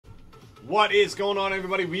What is going on,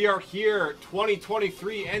 everybody? We are here,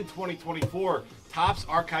 2023 and 2024 Topps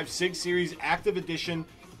Archive Sig Series Active Edition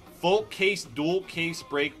Full Case Dual Case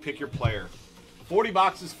Break. Pick your player. 40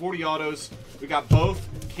 boxes, 40 autos. We got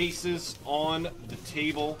both cases on the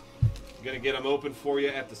table. I'm going to get them open for you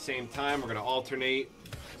at the same time. We're going to alternate.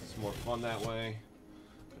 It's more fun that way,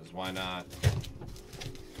 because why not?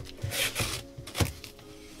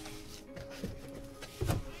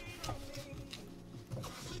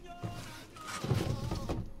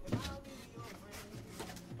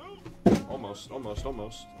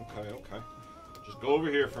 Almost. Okay. Just go over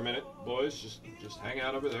here for a minute, boys. Just hang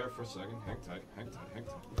out over there for a second. Hang tight.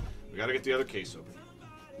 We gotta get the other case open.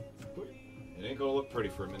 It ain't gonna look pretty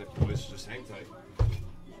for a minute, boys. Just hang tight.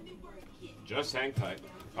 Just hang tight.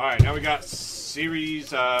 All right, now we got series,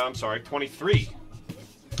 23.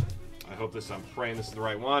 I hope I'm praying this is the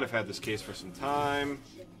right one. I've had this case for some time.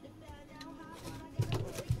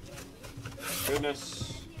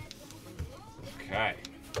 Goodness. Okay.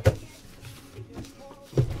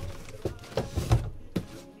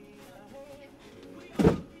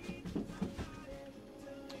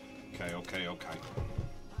 Okay.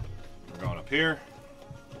 We're going up here.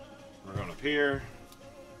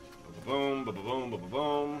 Boom, boom.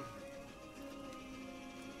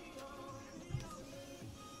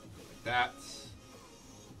 Like that.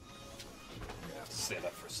 I'm gonna have to stand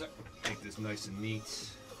up for a second. Make this nice and neat.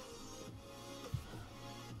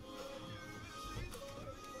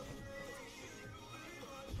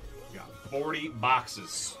 We got 40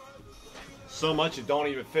 boxes. So much it don't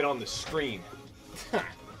even fit on the screen.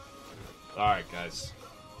 Alright, guys.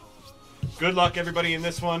 Good luck, everybody, in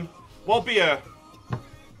this one. Won't be a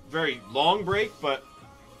very long break, but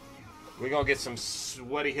we're going to get some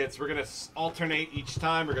sweaty hits. We're going to alternate each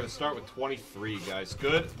time. We're going to start with 23, guys.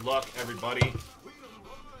 Good luck, everybody.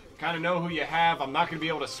 Kind of know who you have. I'm not going to be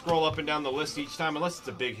able to scroll up and down the list each time unless it's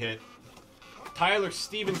a big hit. Tyler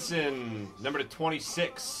Stevenson, number to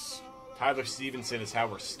 26. Tyler Stevenson is how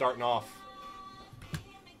we're starting off.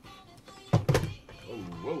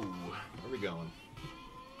 Whoa. Where are we going?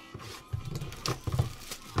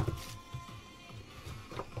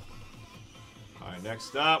 All right,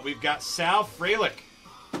 next up, we've got Sal Frelick.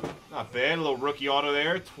 Not bad, a little rookie auto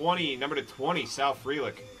there. 20, number to 20, Sal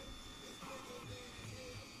Frelick.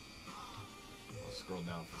 I'll scroll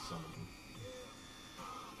down for some of them.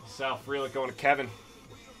 Sal Frelick going to Kevin.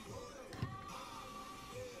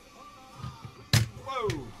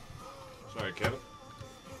 Whoa! Sorry, Kevin.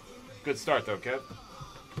 Good start, though, Kev.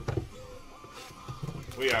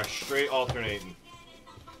 We are straight alternating.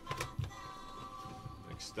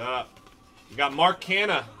 Next up, we got Mark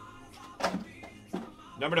Canna.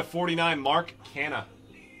 Number to 49, Mark Canna.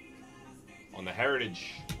 On the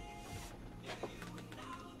Heritage.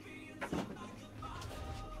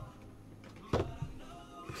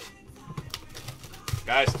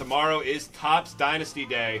 Guys, tomorrow is Topps Dynasty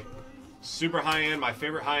Day. Super high-end, my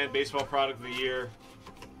favorite high-end baseball product of the year.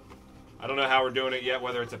 I don't know how we're doing it yet,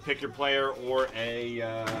 whether it's a pick your player or a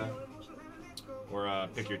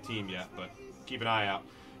pick your team yet, but keep an eye out.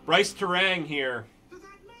 Bryce Terang here.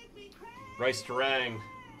 Bryce Terang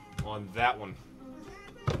on that one.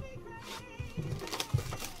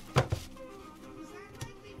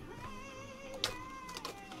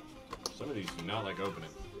 Some of these do not like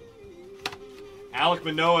opening. Alek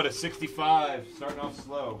Manoah to 65, starting off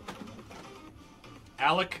slow.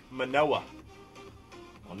 Alek Manoah.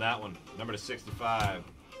 On that one, number to 65.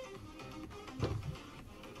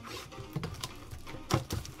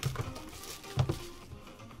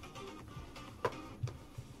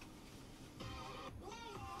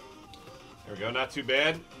 There we go, not too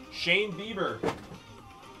bad. Shane Bieber.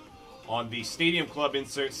 On the Stadium Club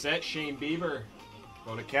insert set, Shane Bieber.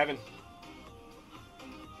 Going to Kevin.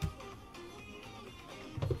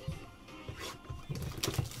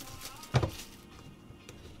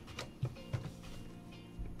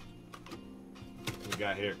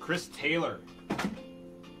 Got here Chris Taylor.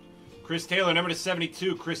 Number to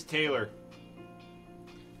 72, Chris Taylor.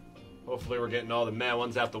 Hopefully we're getting all the mad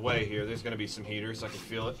ones out the way here. There's going to be some heaters. I can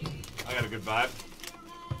feel it. I got a good vibe.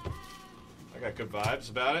 I got good vibes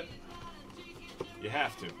about it. You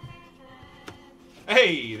have to.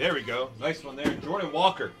 Hey, there we go. Nice one there. Jordan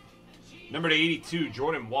Walker. Number to 82,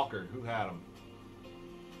 Jordan Walker. Who had him?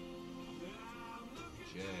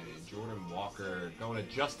 Jordan Walker going to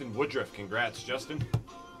Justin Woodruff. Congrats, Justin.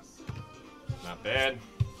 Not bad.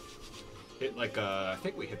 Hit like I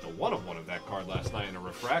think we hit the 1/1 of that card last night in a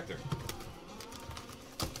refractor.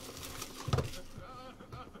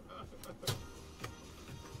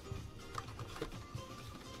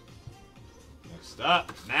 Next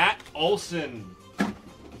up, Matt Olson.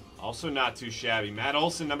 Also not too shabby. Matt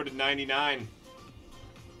Olson, number to 99.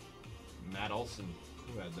 Matt Olson.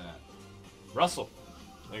 Who had that? Russell.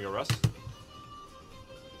 There you go, Russ.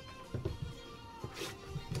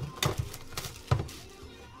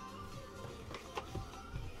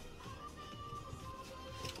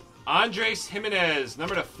 Andres Jimenez,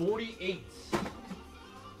 number to 48.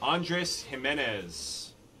 Andres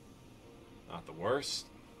Jimenez. Not the worst.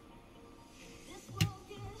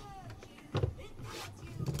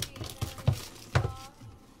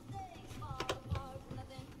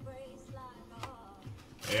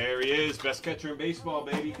 There he is, best catcher in baseball,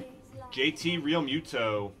 baby. JT Real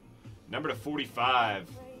Muto, number to 45.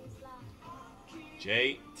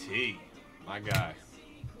 JT, my guy.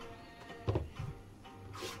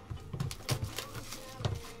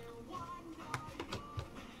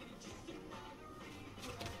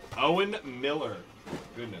 Owen Miller.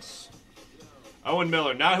 Goodness. Owen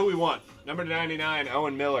Miller, not who we want. Number 99,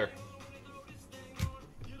 Owen Miller.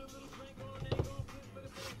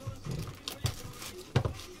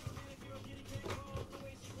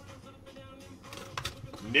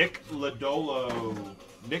 Nick Lodolo.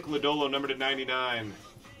 Nick Lodolo, number to 99. I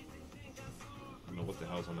don't know what the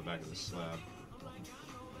hell's on the back of this slab.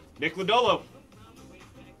 Nick Lodolo.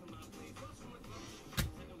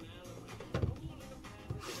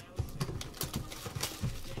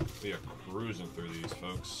 We are cruising through these,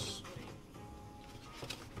 folks.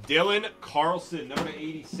 Dylan Carlson, number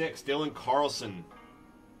 86. Dylan Carlson.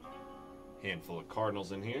 Handful of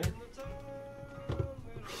Cardinals in here.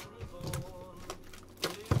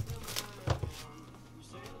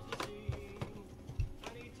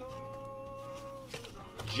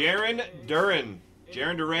 Jaron Duran.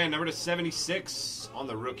 Jaron Duran, number 76 on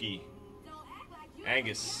the rookie.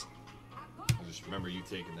 Angus. I just remember you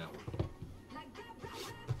taking that one.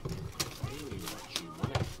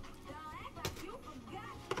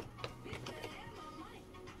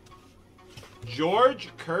 George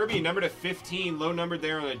Kirby, number to 15. Low number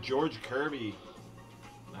there on a George Kirby.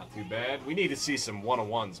 Not too bad. We need to see some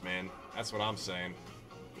one-on-ones, man. That's what I'm saying.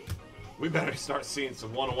 We better start seeing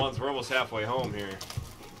some one-on-ones. We're almost halfway home here.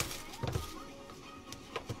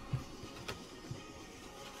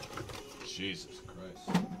 Jesus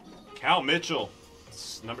Christ. Cal Mitchell.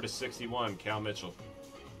 It's number to 61, Cal Mitchell.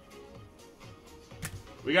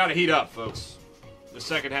 We got to heat up, folks. The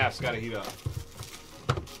second half's got to heat up.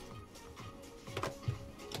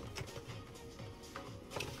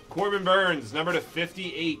 Corbin Burns, number to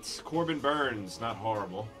 58. Corbin Burns, not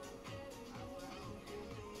horrible.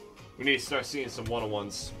 We need to start seeing some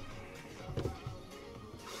one-on-ones.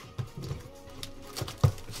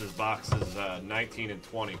 This is boxes 19 and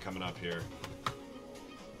 20 coming up here.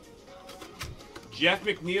 Jeff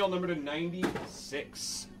McNeil, number to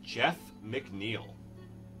 96. Jeff McNeil.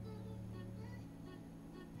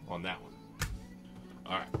 On that one.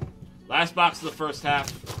 All right. Last box of the first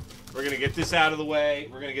half. We're going to get this out of the way.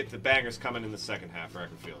 We're going to get the bangers coming in the second half, I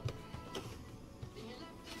can feel it.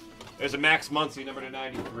 There's a Max Muncy, number to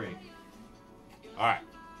 93. All right.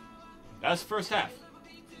 That's the first half.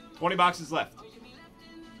 20 boxes left.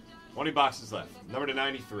 20 boxes left. Number to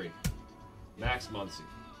 93. Max Muncy.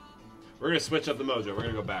 We're going to switch up the mojo. We're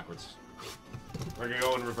going to go backwards. We're going to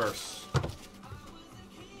go in reverse.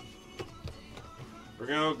 We're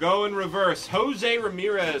going to go in reverse. Jose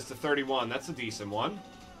Ramirez to 31. That's a decent one.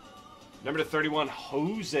 Number to 31,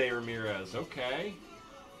 Jose Ramirez. Okay.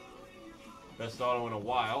 Best auto in a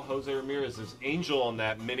while. Jose Ramirez is Angel on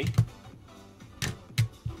that mini.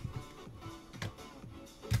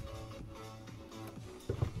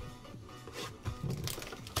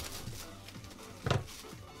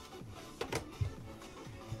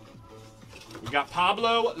 We got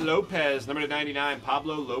Pablo Lopez, number to 99,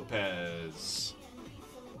 Pablo Lopez.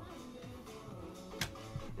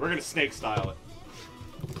 We're going to snake style it.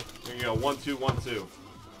 We're going to go 1-2, 1-2.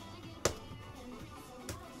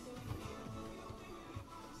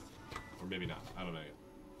 Or maybe not. I don't know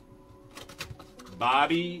yet.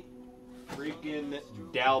 Bobby freaking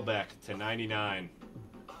Dalbec to 99.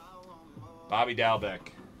 Bobby Dalbec.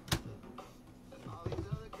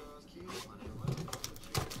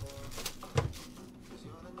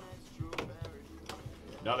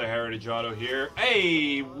 Another Heritage Auto here.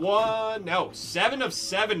 Hey, 7 of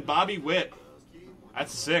 7, Bobby Witt.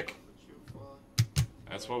 That's sick.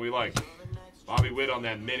 That's what we like. Bobby Witt on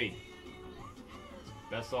that mini.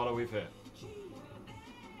 Best auto we've hit.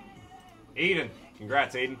 Aiden.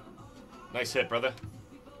 Congrats, Aiden. Nice hit, brother.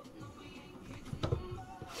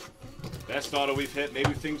 Best auto we've hit.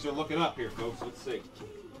 Maybe things are looking up here, folks. Let's see.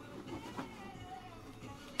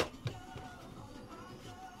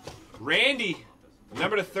 Randy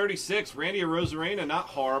Number to 36, Randy Arozarena. Not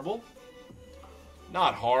horrible.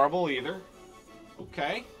 Not horrible either.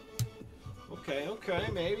 Okay. Okay.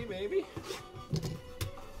 Maybe.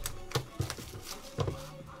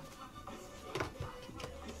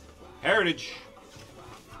 Heritage.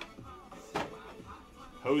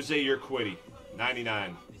 Jose Urquidy,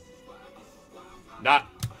 99. Not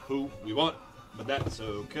who we want, but that's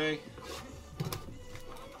okay.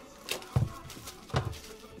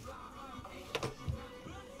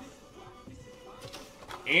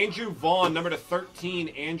 Andrew Vaughn, number to 13.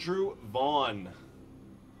 Andrew Vaughn.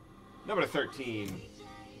 Number to 13.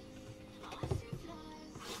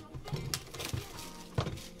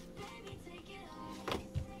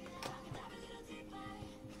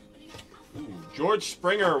 Ooh, George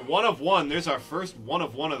Springer, 1 of 1. There's our first 1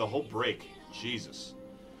 of 1 of the whole break. Jesus.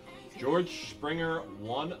 George Springer,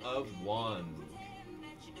 1 of 1.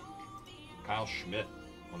 Kyle Schmidt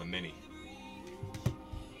on a mini.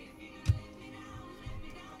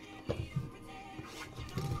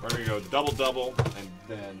 We're going to go double-double and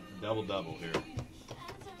then double-double here.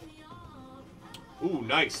 Ooh,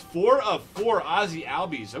 nice. 4 of 4 Ozzy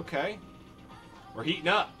Albies. Okay. We're heating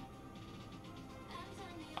up.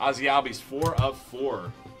 Ozzy Albies, 4 of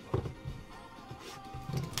 4.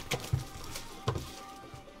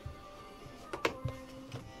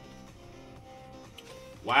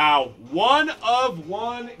 Wow. 1 of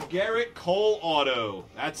 1 Garrett Cole auto.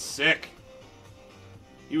 That's sick.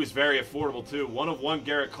 He was very affordable, too. 1 of 1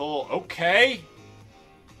 Garrett Cole. Okay.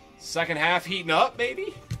 Second half heating up,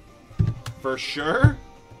 maybe? For sure.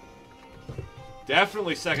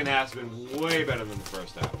 Definitely second half's been way better than the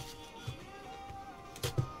first half.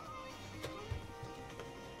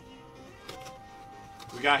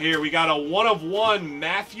 We got a 1 of 1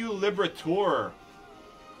 Matthew Liberatore.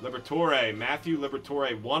 Matthew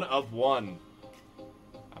Liberatore, 1 of 1.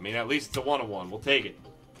 I mean, at least it's a 1 of 1. We'll take it.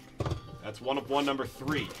 That's 1 of 1, number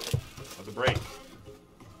 3 of the break.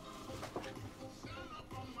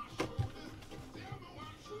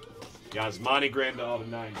 Yasmani Grandal to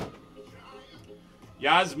 90.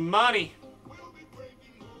 Yasmani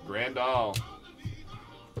Grandal. All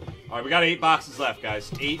right, we got 8 boxes left,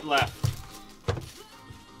 guys. 8 left.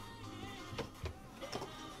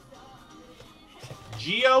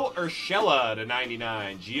 Gio Urshela to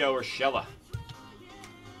 99. Gio Urshela.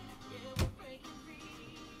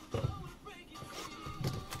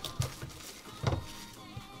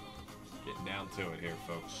 Getting down to it here,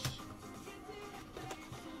 folks.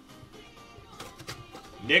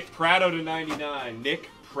 Nick Prato to 99. Nick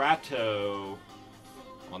Prato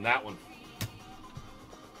on that one.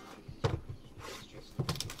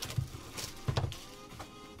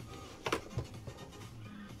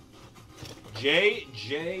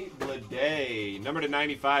 J.J. Bleday. Number to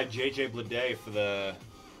 95, J.J. Bleday for the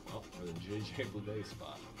J.J. Bleday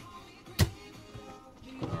spot.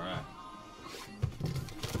 All right.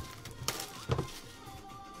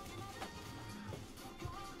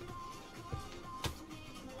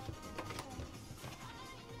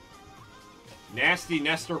 Nasty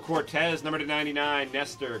Nestor Cortez, number to 99,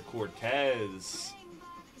 Nestor Cortez.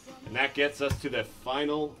 And that gets us to the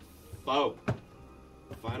Final Four.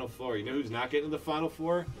 Final Four. You know who's not getting to the Final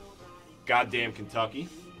Four? Goddamn Kentucky.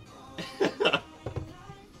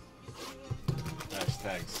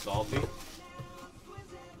 Hashtag salty.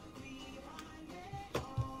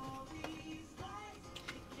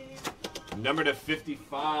 Number to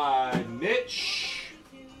 55, Mitch.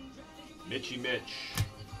 Mitch.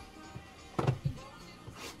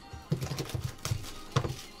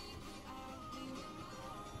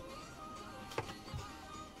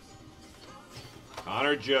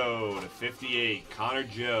 Connor Joe to 58. Connor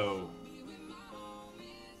Joe.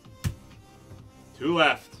 2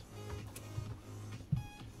 left.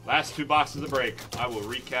 Last 2 boxes of the break. I will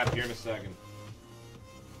recap here in a second.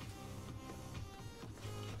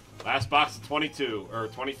 Last box of 22 or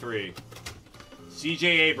 23. CJ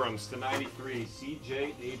Abrams to 93.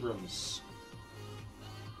 CJ Abrams.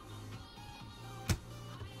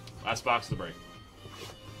 Last box of the break.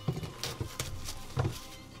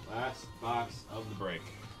 Last box of the break.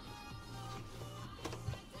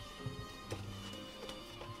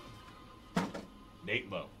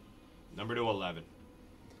 Nate Lowe. Number to 11.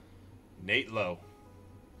 Nate Lowe.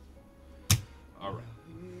 All right.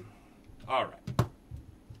 All right.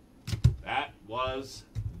 That was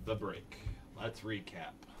the break. Let's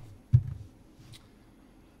recap.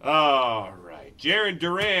 All right. Jaron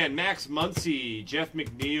Duran, Max Muncy, Jeff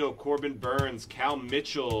McNeil, Corbin Burns, Cal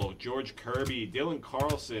Mitchell, George Kirby, Dylan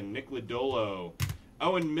Carlson, Nick Lodolo,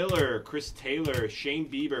 Owen Miller, Chris Taylor, Shane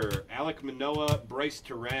Bieber, Alec Manoa, Bryce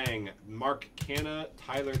Terang, Mark Canna,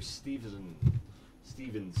 Tyler Stevenson.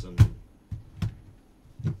 Stevenson.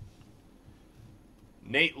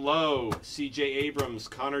 Nate Lowe, C.J. Abrams,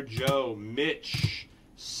 Connor Joe, Mitch,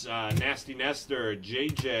 Nasty Nestor,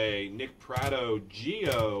 JJ, Nick Prado,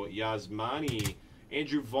 Gio, Yasmani,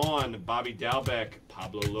 Andrew Vaughn, Bobby Dalbeck,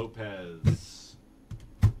 Pablo Lopez.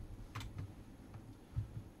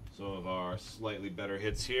 Some of our slightly better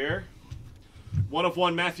hits here. 1 of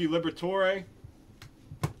 1, Matthew Liberatore.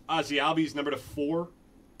 Ozzy Albies, number /4.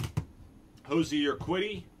 Jose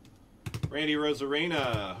Urquidy. Randy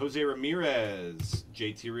Rosarena. Jose Ramirez.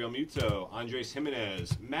 JT Real Muto. Andres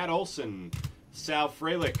Jimenez. Matt Olson. Sal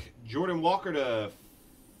Frelick. Jordan Walker to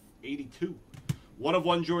 82. 1 of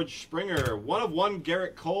 1, George Springer. 1 of 1,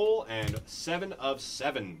 Garrett Cole. And 7 of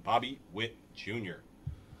 7, Bobby Witt Jr.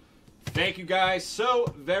 Thank you guys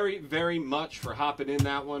so very, very much for hopping in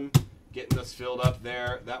that one. Getting us filled up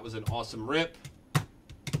there. That was an awesome rip.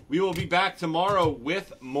 We will be back tomorrow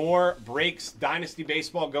with more breaks. Dynasty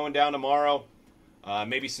Baseball going down tomorrow.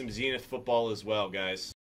 Maybe some Zenith football as well, guys.